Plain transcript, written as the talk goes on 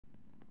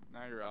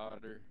Now you're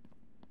Otter.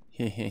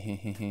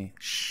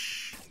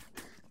 Shh.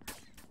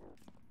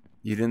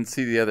 You didn't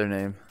see the other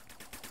name.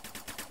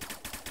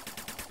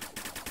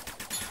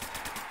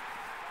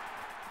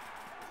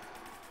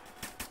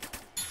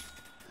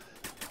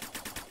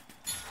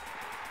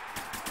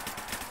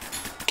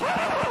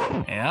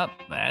 Yep,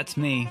 that's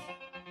me.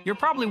 You're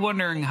probably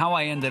wondering how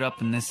I ended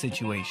up in this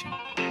situation.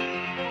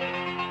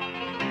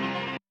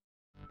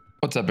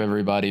 What's up,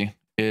 everybody?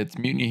 It's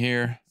Mutiny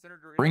here,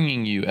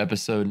 bringing you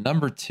episode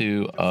number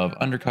 2 of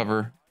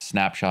Undercover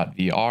Snapshot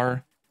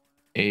VR,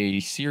 a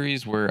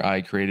series where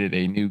I created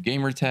a new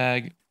gamer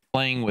tag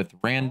playing with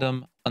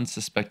random,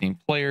 unsuspecting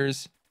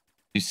players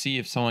to see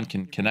if someone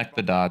can connect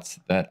the dots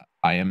that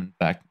I am in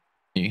fact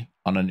me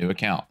on a new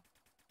account.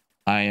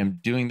 I am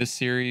doing this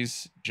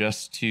series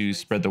just to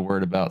spread the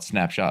word about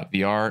Snapshot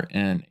VR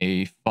in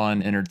a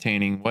fun,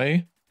 entertaining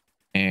way,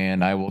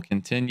 and I will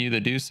continue to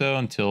do so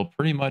until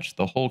pretty much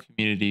the whole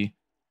community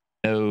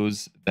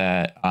knows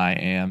that I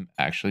am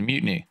actually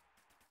Mutiny.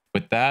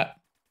 With that,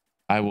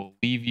 I will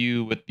leave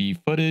you with the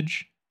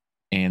footage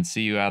and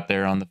see you out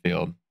there on the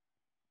field.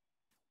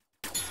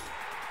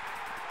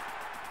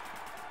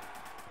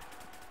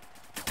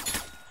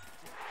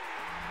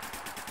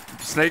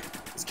 Snake.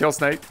 Let's kill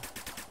Snake.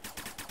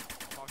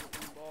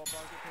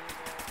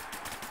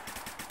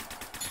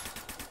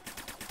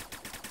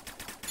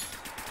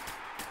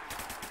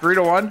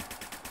 3-1.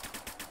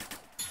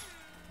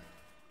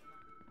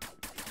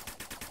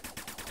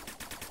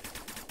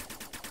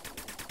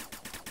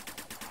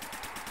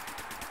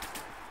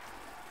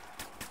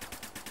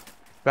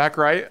 Back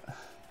right.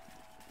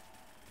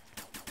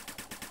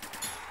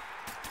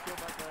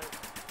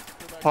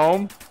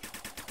 Home.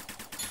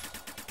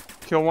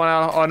 Kill one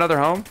out. Oh, another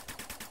home.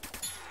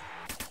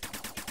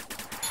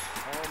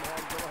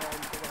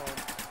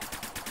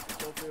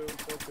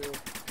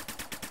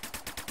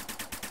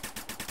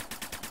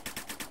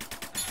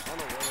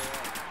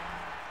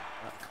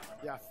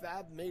 Yeah,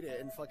 Fab made it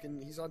and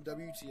fucking he's on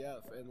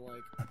WTF and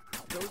like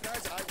those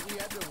guys we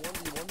had to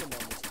 1v1 them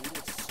on this dude.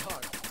 It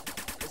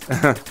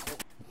sucked.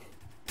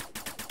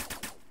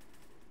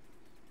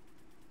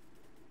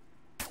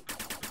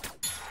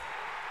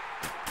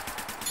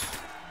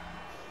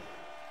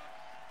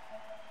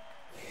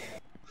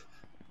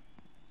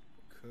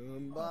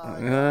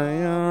 Kumbaya.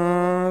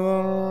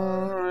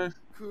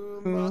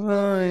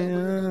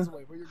 Kumbaya.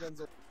 Put your guns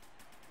away.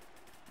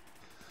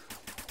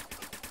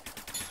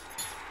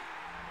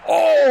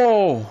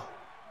 Oh!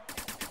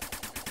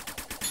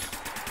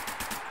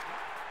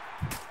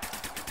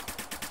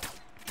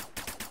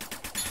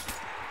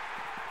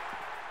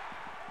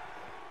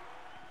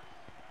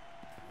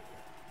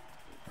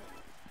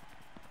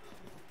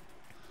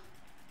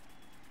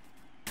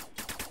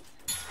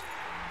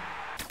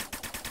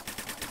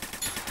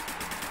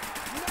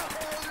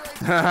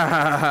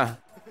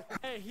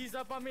 Hey, he's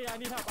up on me. I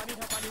need help. Hey,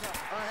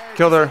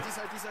 Killed her.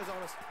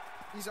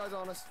 These guys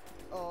on us.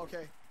 Oh,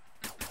 okay.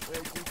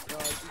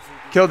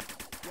 Killed.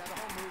 Yeah, the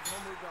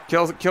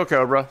home move Kill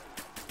Cobra. Hey,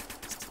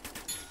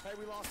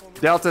 we lost one.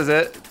 Delta's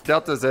it.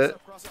 Delta's it.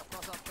 Cross up.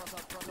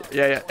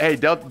 Yeah. Hey,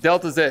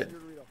 Delta's it.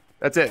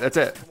 That's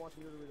it.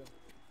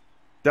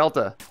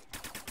 Delta.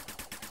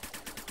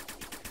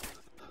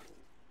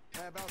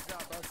 Hey, I bounced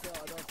out.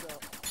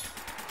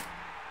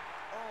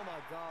 Oh my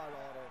god,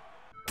 Otto.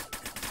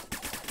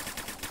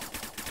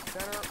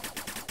 Center.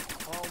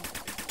 Home.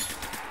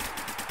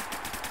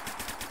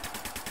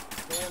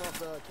 Going off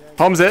the cannon.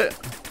 Home's it.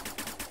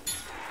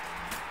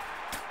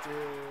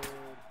 Dude.